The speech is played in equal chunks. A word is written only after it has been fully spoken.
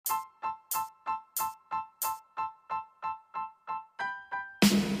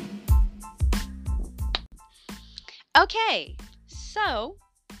Okay, so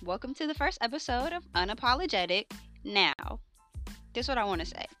welcome to the first episode of Unapologetic. Now, this is what I want to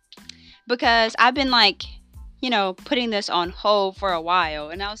say because I've been putting this on hold for a while,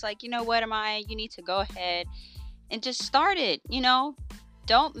 and I was like, you know what, you need to go ahead and just start it.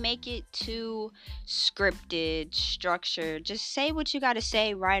 Don't make it too scripted, structured. Just say what you got to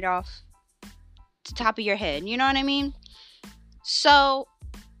say right off the top of your head. You know what I mean? So,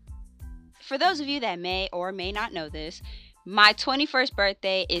 for those of you that may or may not know this, my 21st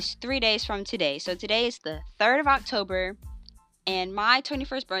birthday is 3 days from today. So today is the 3rd of October, and my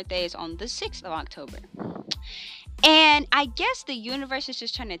 21st birthday is on the 6th of October. And I guess the universe is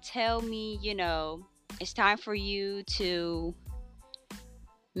just trying to tell me, it's time for you to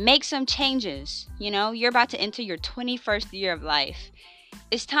make some changes. You're about to enter your 21st year of life.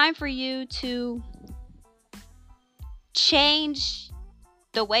 It's time for you to change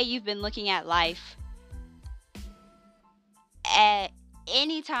the way you've been looking at life at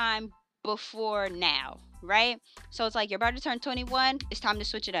any time before now, right? So it's like you're about to turn 21, it's time to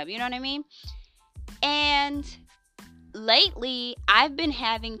switch it up, you know what I mean? And lately, I've been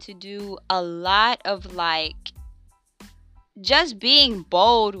having to do a lot of just being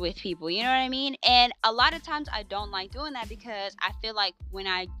bold with people, you know what I mean? And a lot of times I don't like doing that because I feel like when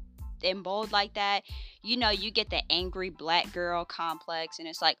I am bold like that, you get the angry black girl complex, and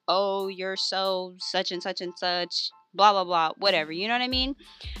it's like, oh, you're so such and such and such, blah blah blah, whatever, you know what I mean?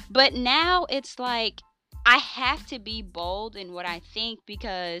 But now it's like I have to be bold in what I think,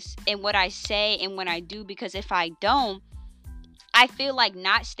 because in what I say and what I do, because if I don't, I feel like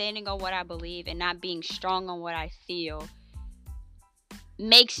not standing on what I believe and not being strong on what I feel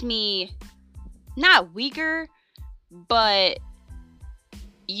makes me not weaker, but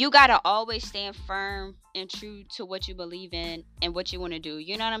you gotta always stand firm and true to what you believe in and what you want to do.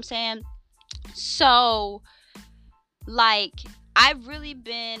 You know what I'm saying? So, I've really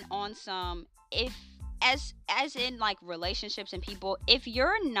been on some, if as in relationships and people, if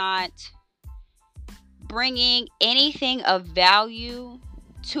you're not bringing anything of value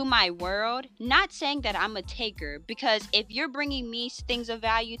to my world, not saying that I'm a taker, because if you're bringing me things of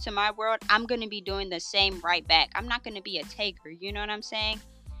value to my world, I'm going to be doing the same right back. I'm not going to be a taker, you know what I'm saying?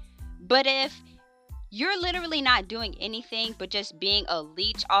 But if you're literally not doing anything but just being a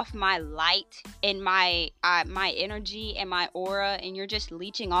leech off my light and my energy and my aura, and you're just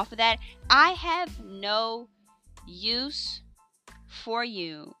leeching off of that, I have no use for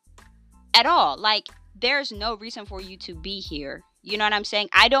you at all. There's no reason for you to be here. You know what I'm saying?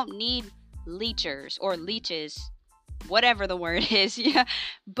 I don't need leechers or leeches, whatever the word is. Yeah,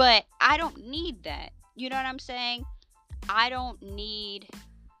 but I don't need that. You know what I'm saying? I don't need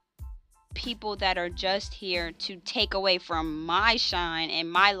people that are just here to take away from my shine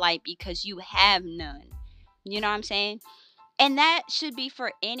and my light because you have none. You know what I'm saying? And that should be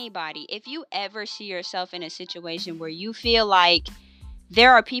for anybody. If you ever see yourself in a situation where you feel like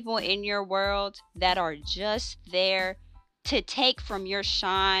there are people in your world that are just there to take from your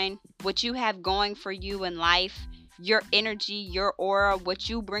shine, what you have going for you in life, your energy, your aura, what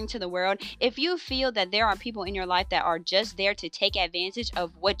you bring to the world. If you feel that there are people in your life that are just there to take advantage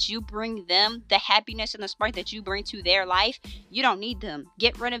of what you bring them, the happiness and the spark that you bring to their life, you don't need them.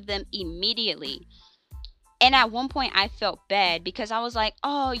 Get rid of them immediately. And at one point I felt bad because I was like,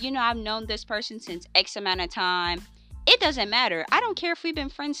 oh, I've known this person since X amount of time. It doesn't matter. I don't care if we've been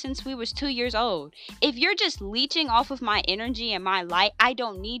friends since we was 2 years old. If you're just leeching off of my energy and my light, I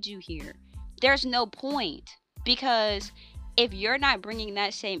don't need you here. There's no point. Because if you're not bringing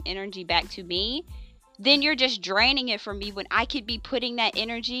that same energy back to me, then you're just draining it from me when I could be putting that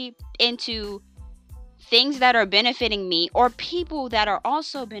energy into things that are benefiting me or people that are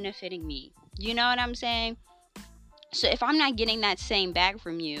also benefiting me. You know what I'm saying? So if I'm not getting that same back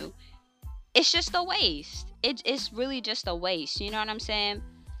from you, it's just a waste. It's really just a waste. You know what I'm saying?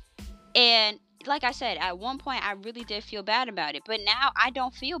 And like I said, at one point I really did feel bad about it, but now I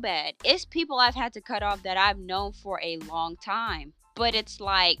don't feel bad. It's people I've had to cut off that I've known for a long time. But it's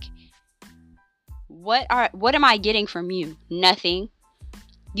like, what am I getting from you? Nothing.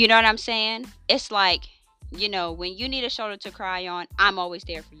 You know what I'm saying? It's like, when you need a shoulder to cry on, I'm always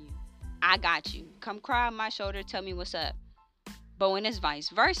there for you. I got you. Come cry on my shoulder, tell me what's up. But when it's vice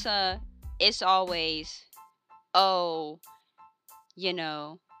versa, it's always, oh,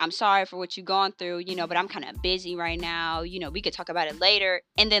 I'm sorry for what you've gone through, but I'm kind of busy right now. We could talk about it later.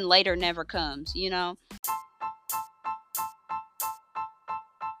 And then later never comes,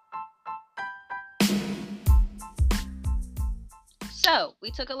 So,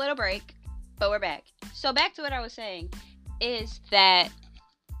 we took a little break, but we're back. So, back to what I was saying is that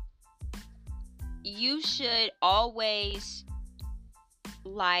you should always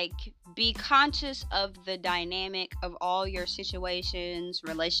like be conscious of the dynamic of all your situations,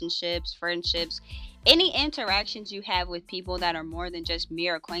 relationships, friendships, any interactions you have with people that are more than just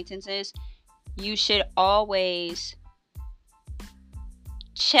mere acquaintances. You should always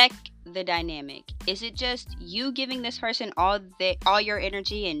check the dynamic. Is it just you giving this person all your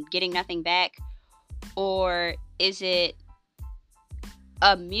energy and getting nothing back, or is it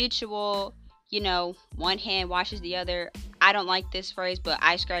a mutual, one hand washes the other? I don't like this phrase, but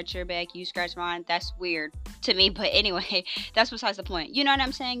I scratch your back, you scratch mine. That's weird to me, but anyway, that's besides the point. You know what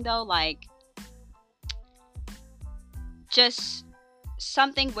I'm saying though? Like, just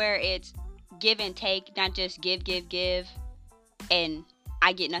something where it's give and take, not just give, and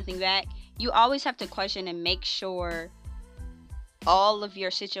I get nothing back. You always have to question and make sure all of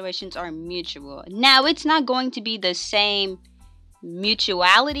your situations are mutual. Now, it's not going to be the same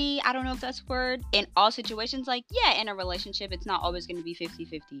mutuality, I don't know if that's a word, in all situations. Like, yeah, in a relationship, it's not always going to be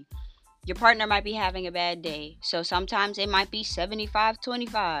 50-50. Your partner might be having a bad day, so sometimes it might be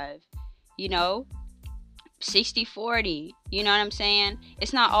 75-25, 60-40, you know what I'm saying?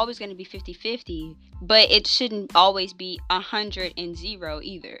 It's not always going to be 50-50, but it shouldn't always be 100-0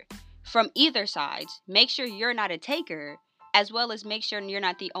 either. From either sides, make sure you're not a taker, as well as make sure you're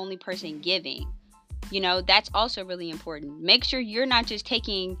not the only person giving. That's also really important. Make sure you're not just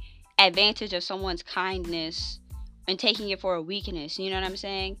taking advantage of someone's kindness and taking it for a weakness. You know what I'm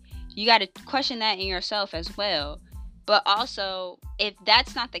saying? You got to question that in yourself as well. But also, if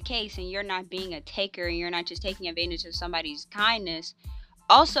that's not the case and you're not being a taker and you're not just taking advantage of somebody's kindness,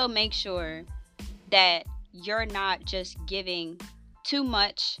 also make sure that you're not just giving too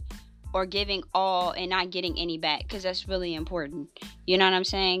much or giving all and not getting any back, because that's really important. You know what I'm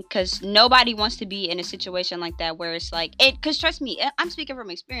saying? Because nobody wants to be in a situation like that where it's like it. Because trust me, I'm speaking from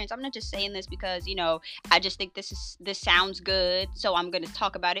experience. I'm not just saying this because I just think this sounds good, so I'm gonna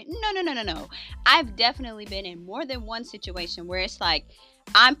talk about it. No. I've definitely been in more than one situation where it's like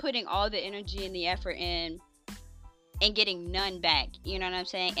I'm putting all the energy and the effort in and getting none back. You know what I'm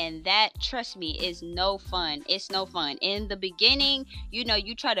saying? And that, trust me, is no fun. It's no fun. In the beginning, you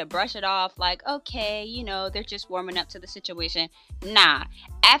try to brush it off like, okay, they're just warming up to the situation. Nah.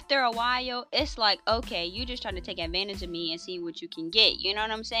 After a while, it's like, okay, you just trying to take advantage of me and see what you can get. You know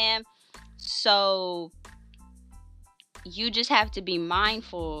what I'm saying? So you just have to be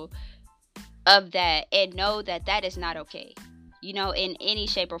mindful of that and know that that is not okay, in any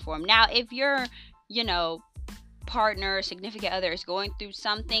shape or form. Now, if you're, partner, significant other is going through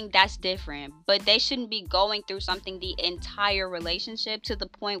something, that's different. But they shouldn't be going through something the entire relationship to the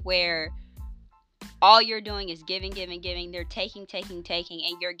point where all you're doing is giving. They're taking,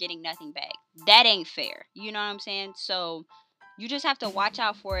 and you're getting nothing back. That ain't fair. You know what I'm saying? So you just have to watch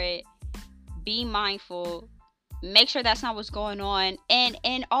out for it. Be mindful. Make sure that's not what's going on.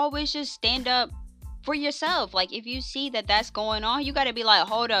 And always just stand up for yourself. Like, if you see that that's going on, you got to be like,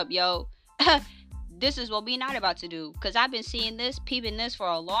 hold up, yo. This is what we not about to do, because I've been seeing this, peeping this for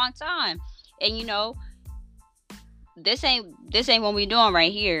a long time, and this ain't what we doing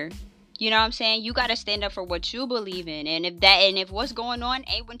right here. You know what I'm saying? You gotta stand up for what you believe in, and if what's going on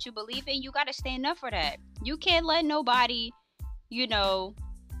ain't what you believe in, you gotta stand up for that. You can't let nobody,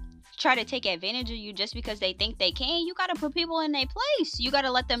 try to take advantage of you just because they think they can. You gotta put people in their place. You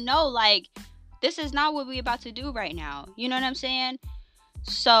gotta let them know, like, this is not what we about to do right now. You know what I'm saying?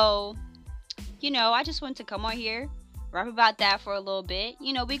 So I just wanted to come on here, rap about that for a little bit.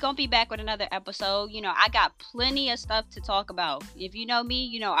 We gonna be back with another episode. I got plenty of stuff to talk about. If you know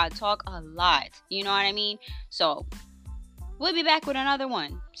me, I talk a lot. You know what I mean? So we'll be back with another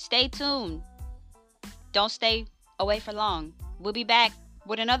one. Stay tuned. Don't stay away for long. We'll be back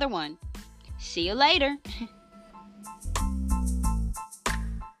with another one. See you later.